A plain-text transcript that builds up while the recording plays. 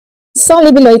So,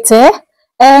 liebe Leute,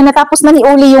 natapos na ni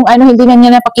Uli yung hindi na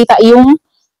niya napakita yung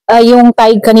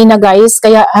tag kanina guys.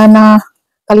 Kaya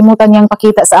kalimutan niyang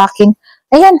pakita sa akin.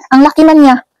 Ayan, ang laki na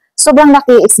niya. Sobrang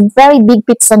laki. It's very big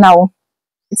pizza now.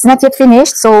 It's not yet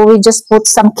finished. So, we just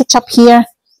put some ketchup here.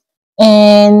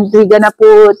 And we're gonna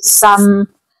put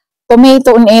some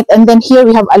tomato on it. And then here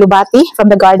we have alubati from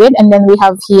the garden. And then we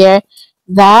have here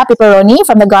the pepperoni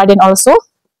from the garden also.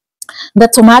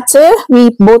 The tomato,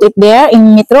 we bought it there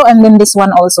in Metro, and then this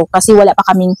one also kasi wala pa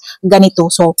kaming ganito.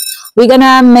 So we're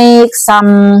gonna make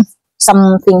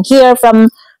something here from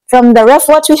the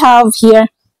ref what we have here.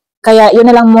 Kaya yun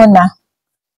na lang muna.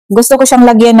 Gusto ko siyang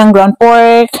lagyan ng ground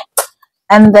pork,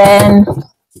 and then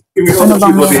ano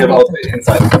bang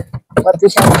what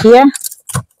we have here?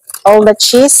 All the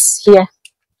cheese here.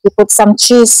 We put some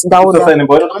cheese down.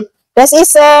 This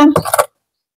is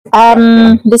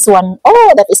this one. Oh,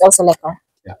 that is also lekker.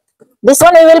 Yeah. This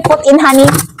one we will put in honey.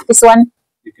 This one.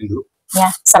 You can do.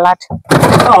 Yeah, salad.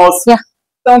 House. Yeah.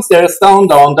 Downstairs, down.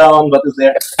 What is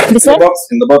there? This one?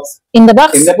 In the box. In the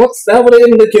box? In the box. Da, wo du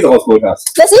eben den Käse rausgeholt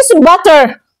hast. Das ist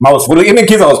Butter. Maus, wo du eben den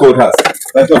Käse rausgeholt hast.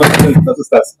 Weißt du, was das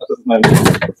ist das? Das ist mein...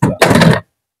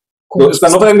 So, ist da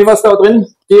noch irgendwie was da drin?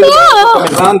 Hier, yeah.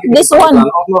 Parmesan. This one.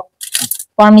 Auch noch.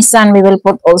 Parmesan. We will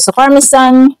put also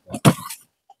Parmesan.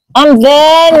 And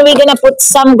then we're gonna put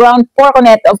some ground pork on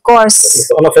it, of course.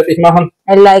 Das auch noch fertig machen.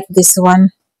 I like this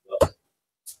one.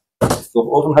 So,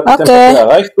 Ofen hat die Okay. Temperatur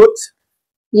erreicht. Gut.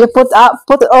 You put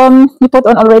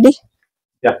on already?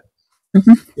 Yeah.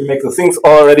 You make the things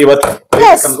already, but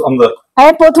Yes. comes on the...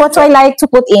 I put what I like to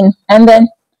put in, and then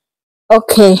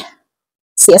okay.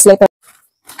 See us later.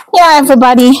 Yeah,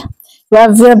 everybody,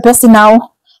 we're busy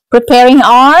now preparing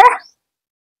our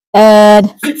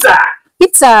pizza.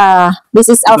 This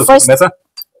is our first.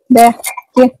 There,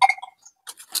 here.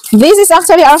 This is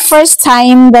actually our first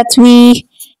time that we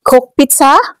cook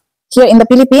pizza here in the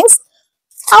Philippines.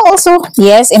 Also,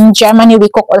 yes, in Germany we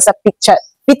cook also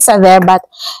pizza there, but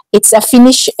it's a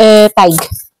Finnish teig.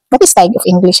 What is teig of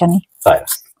English, honey? Teig.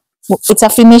 It's a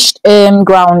finished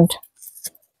ground.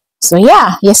 So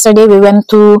yeah, yesterday we went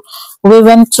to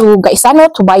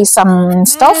Gaisano to buy some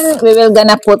stuff. We will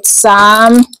gonna put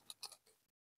some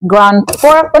ground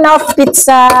pork on our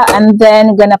pizza, and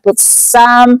then gonna put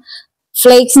some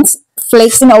flakes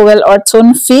in oil or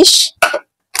tuna fish.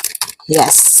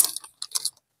 Yes,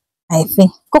 I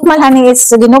think. Guck mal, honey, it's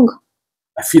genug.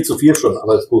 Viel zu viel schon,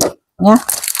 aber ist gut. Yeah,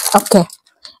 okay.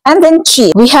 And then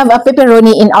cheese. We have a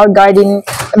pepperoni in our garden,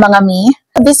 mga mi.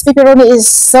 This pepperoni is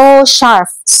so sharp.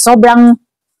 Sobrang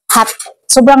hot.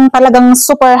 Sobrang talagang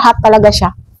super hot talaga siya.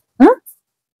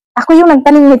 Ako yung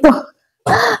nagtanim nito.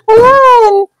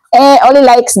 Ayan. Oli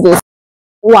likes this.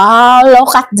 Wow,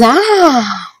 look at that.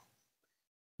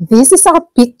 This is our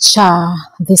pizza.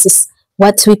 This is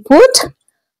what we put.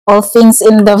 All things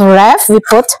in the ref we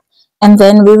put. And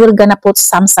then we will gonna put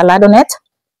some salad on it.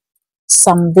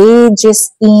 Some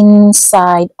veggies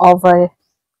inside over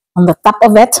on the top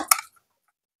of it.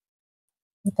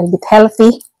 A little bit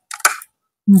healthy.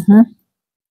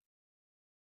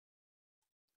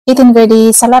 Eating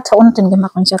ready salad sa untin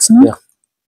gamakon siya, no? Yeah.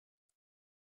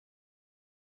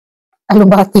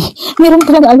 Alubati. Meron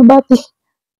palang alubati.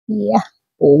 Yeah.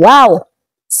 Wow.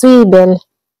 Swivel.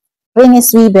 Rini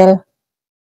swivel.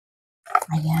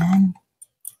 Ayan.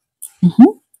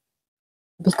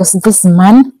 Because this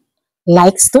man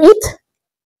likes to eat.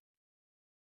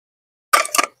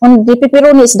 Und die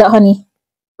Pepperoni ist da, honey.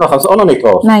 Ach, hast du auch noch nicht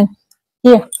drauf? Nein.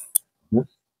 Hier.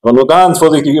 Aber nur ganz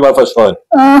vorsichtig überall verstreuen.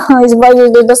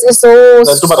 Das ist so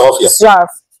Dann tu mal drauf hier. scharf.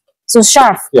 So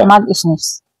scharf. Ja. Mag ich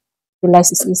nicht.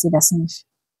 Vielleicht ist easy das nicht.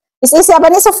 Es ist aber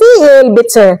nicht so viel,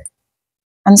 bitte.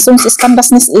 Ansonsten kann das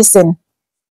nicht essen.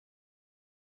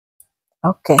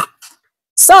 Okay.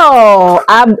 So,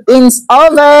 up ins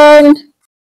oven.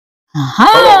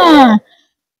 Aha!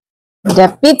 The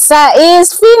pizza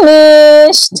is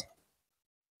finished.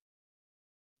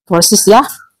 Vorsicht, ja?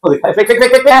 Weg.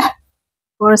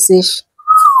 Vorsicht.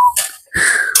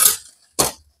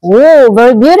 Oh,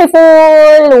 very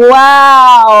beautiful.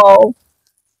 Wow.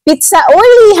 Pizza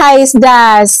Uli heißt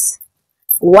das.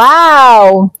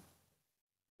 Wow.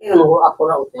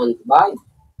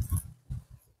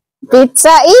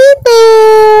 Pizza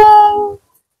eating.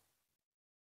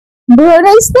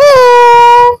 Brownie is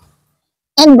there.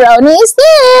 And brownie is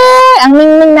there. Ang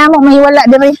mingming na mo, mahiwala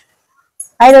diri.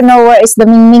 I don't know where is the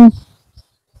mingming.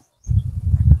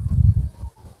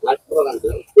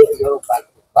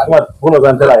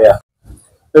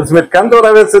 Willst du mit Kante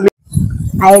oder willst du nicht?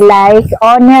 I like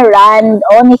ohne Rand,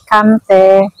 ohne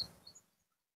Kante.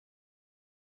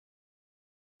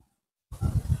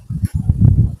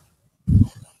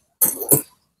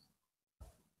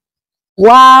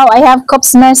 Wow, I have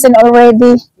cups medicine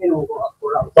already.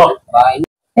 Oh.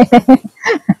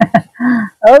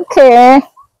 Okay.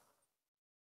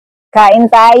 Kain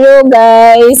tayo,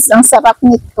 guys. Ang sarap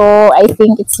nito. I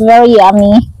think it's very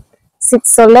yummy. It's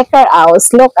so lekker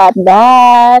aus. Look at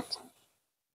that.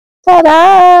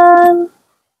 Ta-da!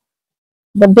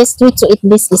 The best way to eat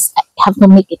this is I have to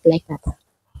make it like that.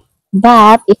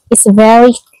 But it is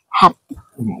very hot.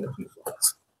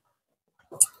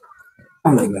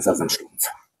 I'm making this as a Stumpf.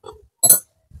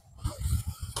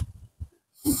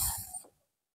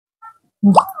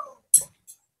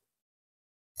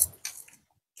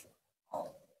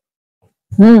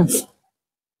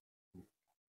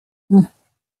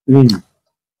 Mm.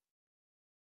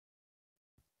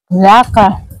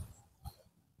 Laka.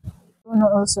 Uno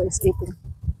also is eating.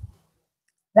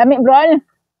 Lami, bro.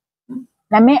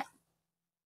 Lami.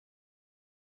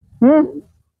 Hmm.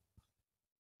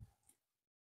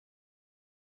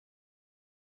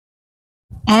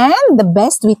 And the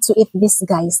best way to eat this,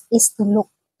 guys, is to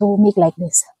make like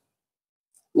this.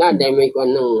 Na dahil may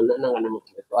kuan nang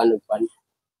ito anagpan.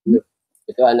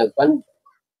 Ito anagpan.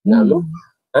 Namo?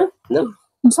 Ha? No.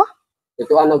 Ano?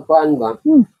 Ito anagpan ba?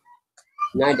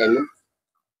 Na dahil mo.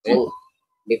 Ang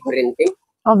diferente.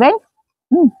 Oven?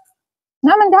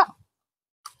 Naman da.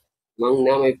 Mang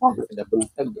na may pa kada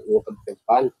buntag ng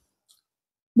pagtagpan.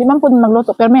 Di man po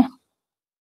magluto. Pero me.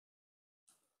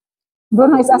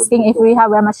 Bruno is asking if we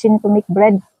have a machine to make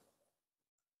bread.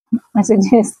 I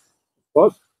suggest.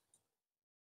 What?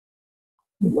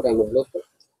 Mura magluto.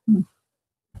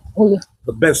 Uli.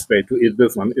 The best way to eat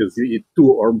this one is you eat 2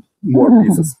 or more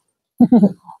pieces.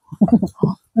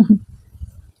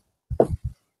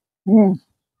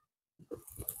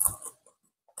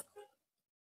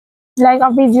 Like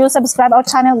our video, subscribe our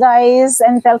channel, guys,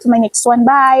 and tell to my next one.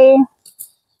 Bye.